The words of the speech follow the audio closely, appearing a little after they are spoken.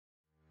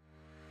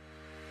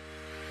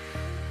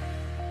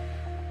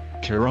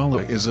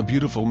Kerala is a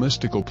beautiful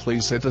mystical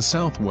place at the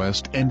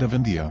southwest end of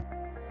India.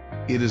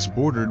 It is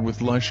bordered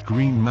with lush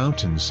green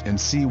mountains and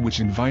sea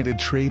which invited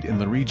trade in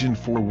the region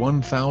for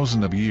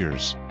 1,000 of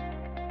years.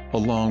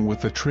 Along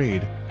with the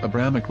trade,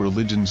 Abrahamic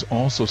religions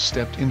also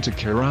stepped into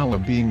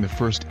Kerala, being the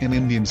first in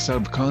Indian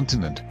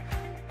subcontinent.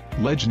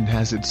 Legend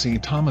has it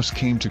St. Thomas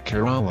came to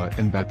Kerala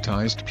and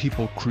baptized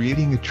people,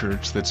 creating a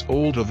church that's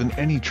older than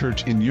any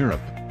church in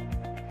Europe.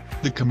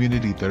 The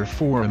community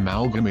therefore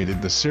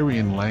amalgamated the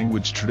Syrian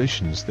language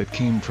traditions that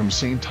came from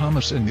St.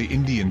 Thomas and the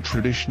Indian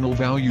traditional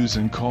values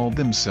and called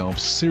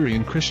themselves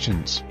Syrian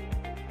Christians.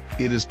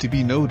 It is to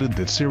be noted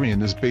that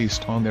Syrian is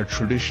based on their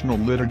traditional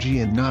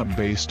liturgy and not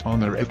based on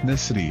their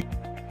ethnicity.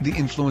 The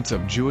influence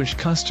of Jewish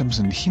customs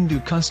and Hindu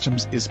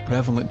customs is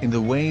prevalent in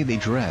the way they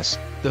dress,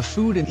 the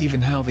food, and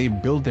even how they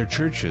build their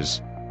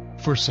churches.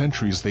 For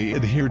centuries they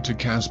adhered to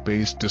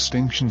caste-based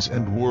distinctions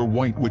and wore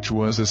white, which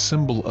was a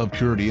symbol of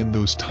purity in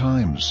those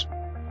times.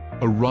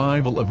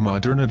 Arrival of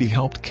modernity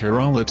helped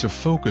Kerala to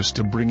focus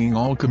to bringing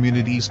all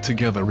communities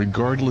together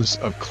regardless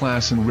of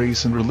class and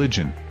race and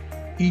religion.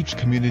 Each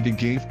community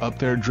gave up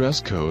their dress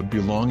code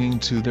belonging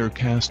to their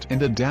caste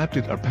and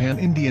adapted a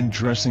pan-Indian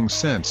dressing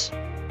sense.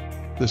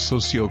 The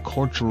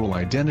socio-cultural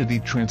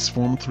identity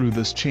transformed through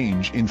this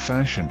change in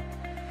fashion.